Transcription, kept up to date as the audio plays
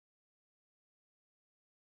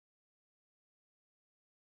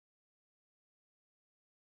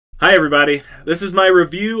Hi everybody, this is my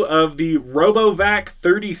review of the Robovac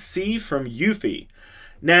 30C from Eufy.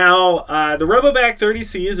 Now, the Robovac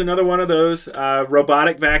 30C is another one of those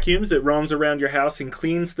robotic vacuums that roams around your house and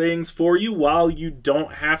cleans things for you while you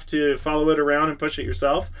don't have to follow it around and push it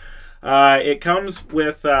yourself. It comes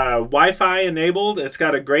with Wi-Fi enabled. It's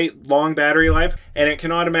got a great long battery life, and it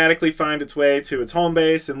can automatically find its way to its home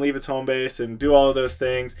base and leave its home base and do all of those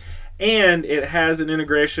things. And it has an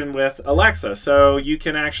integration with Alexa, so you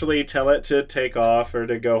can actually tell it to take off or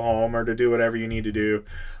to go home or to do whatever you need to do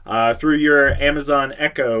through your Amazon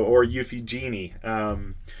Echo or Eufy Genie.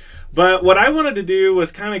 But what I wanted to do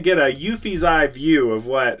was kind of get a Eufy's eye view of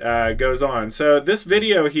what goes on. So this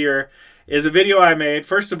video here is a video I made,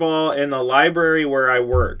 first of all, in the library where I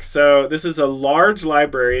work. So this is a large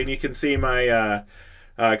library, and you can see my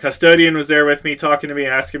custodian was there with me, talking to me,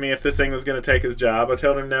 asking me if this thing was going to take his job. I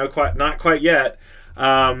told him no, not quite yet.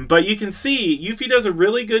 But you can see Eufy does a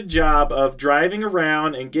really good job of driving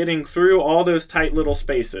around and getting through all those tight little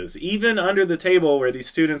spaces. Even under the table where these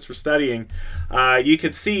students were studying, you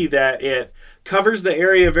could see that it covers the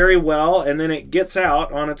area very well, and then it gets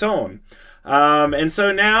out on its own. And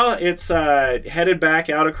so now it's headed back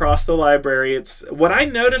out across the library. What I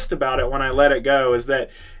noticed about it when I let it go is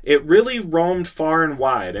that it really roamed far and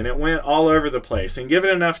wide, and it went all over the place. And given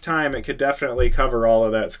enough time, it could definitely cover all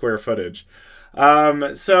of that square footage.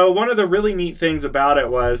 So one of the really neat things about it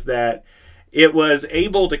was that it was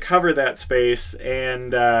able to cover that space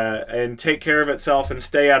and take care of itself and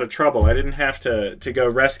stay out of trouble. I didn't have to go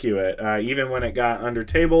rescue it, even when it got under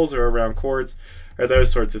tables or around cords or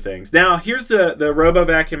those sorts of things. Now, here's the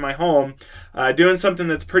Robovac in my home doing something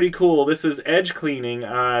that's pretty cool. This is edge cleaning,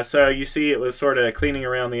 so you see it was sort of cleaning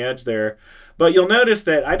around the edge there. But you'll notice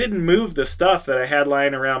that I didn't move the stuff that I had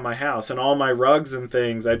lying around my house, and all my rugs and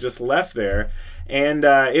things I just left there, and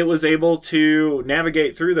it was able to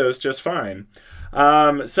navigate through those just fine.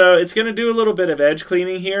 So it's going to do a little bit of edge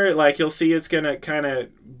cleaning here. Like you'll see, it's going to kind of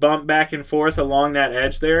bump back and forth along that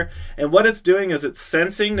edge there. And what it's doing is it's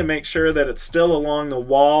sensing to make sure that it's still along the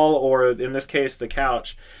wall, or in this case, the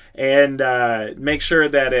couch, and make sure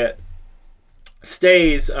that it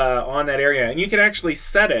stays on that area. And you can actually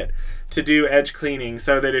set it to do edge cleaning,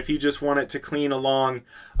 so that if you just want it to clean along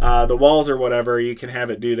the walls or whatever, you can have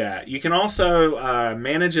it do that. You can also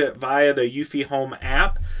manage it via the Eufy Home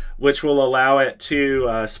app, which will allow it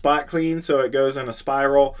to spot clean, so it goes in a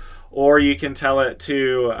spiral, or you can tell it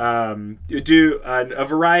to do a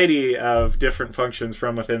variety of different functions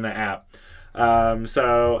from within the app.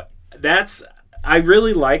 So I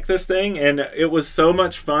really like this thing, and it was so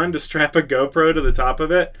much fun to strap a GoPro to the top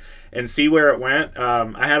of it and see where it went.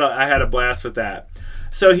 I had a blast with that.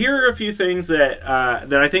 So here are a few things that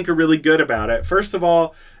I think are really good about it. First of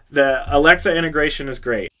all, the Alexa integration is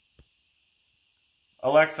great.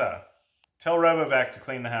 Alexa, tell Robovac to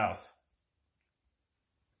clean the house.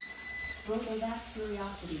 Robovac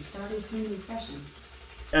Curiosity started cleaning session.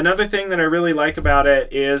 Another thing that I really like about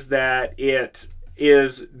it is that it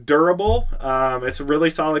is durable. It's a really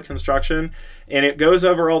solid construction, and it goes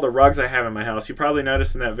over all the rugs I have in my house. You probably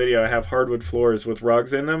noticed in that video I have hardwood floors with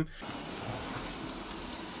rugs in them.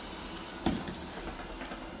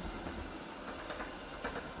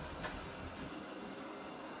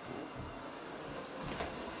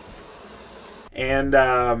 And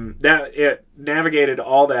that it navigated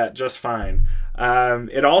all that just fine.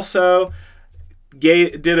 It also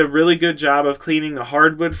did a really good job of cleaning the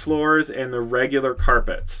hardwood floors and the regular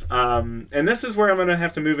carpets. And this is where I'm going to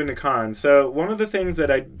have to move into cons. So one of the things that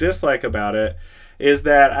I dislike about it is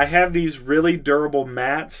that I have these really durable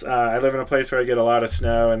mats. I live in a place where I get a lot of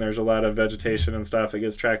snow, and there's a lot of vegetation and stuff that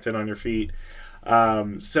gets tracked in on your feet.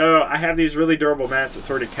 So I have these really durable mats that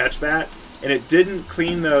sort of catch that, and it didn't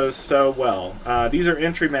clean those so well. These are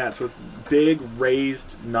entry mats with big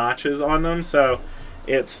raised notches on them, so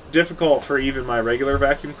it's difficult for even my regular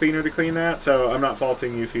vacuum cleaner to clean that, so I'm not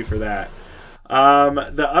faulting Eufy for that.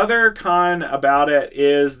 The other con about it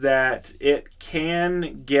is that it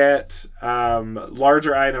can get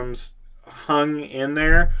larger items hung in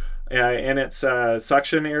there in its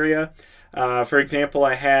suction area. For example,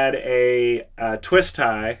 I had a twist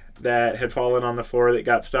tie that had fallen on the floor that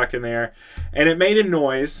got stuck in there, and it made a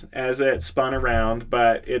noise as it spun around,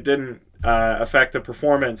 but it didn't affect the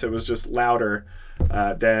performance. It was just louder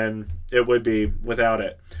than it would be without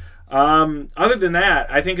it. Other than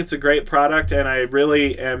that, I think it's a great product, and I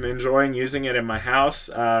really am enjoying using it in my house.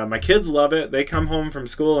 My kids love it. They come home from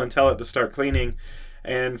school and tell it to start cleaning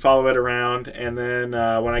and follow it around, and then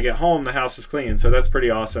when I get home, the house is clean, so that's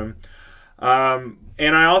pretty awesome.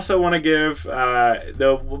 And I also want to give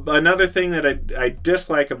another thing that I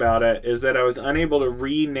dislike about it is that I was unable to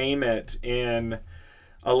rename it in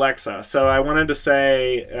Alexa. So I wanted to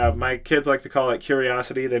say, my kids like to call it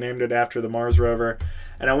Curiosity. They named it after the Mars rover.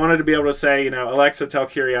 And I wanted to be able to say, Alexa, tell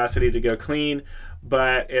Curiosity to go clean,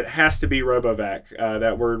 but it has to be Robovac.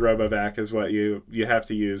 That word Robovac is what you have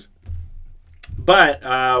to use. But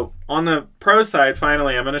on the pro side,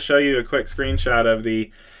 finally, I'm going to show you a quick screenshot of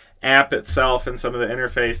the app itself and some of the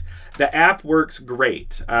interface. The app works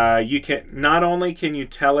great. Not only can you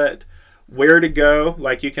tell it where to go,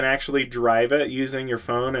 like you can actually drive it using your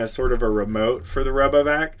phone as sort of a remote for the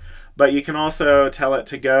Robovac, but you can also tell it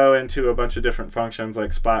to go into a bunch of different functions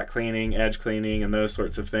like spot cleaning, edge cleaning, and those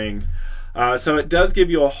sorts of things. So it does give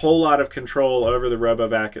you a whole lot of control over the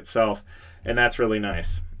Robovac itself, and that's really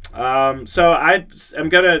nice. So I'm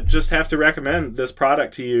gonna just have to recommend this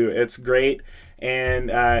product to you. It's great, and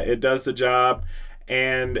it does the job,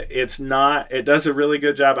 and it does a really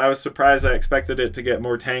good job. I was surprised. I expected it to get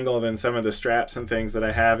more tangled in some of the straps and things that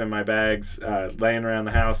I have in my bags laying around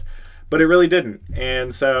the house, but it really didn't.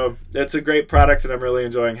 And so it's a great product, and I'm really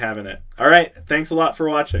enjoying having it. All right, thanks a lot for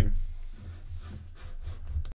watching.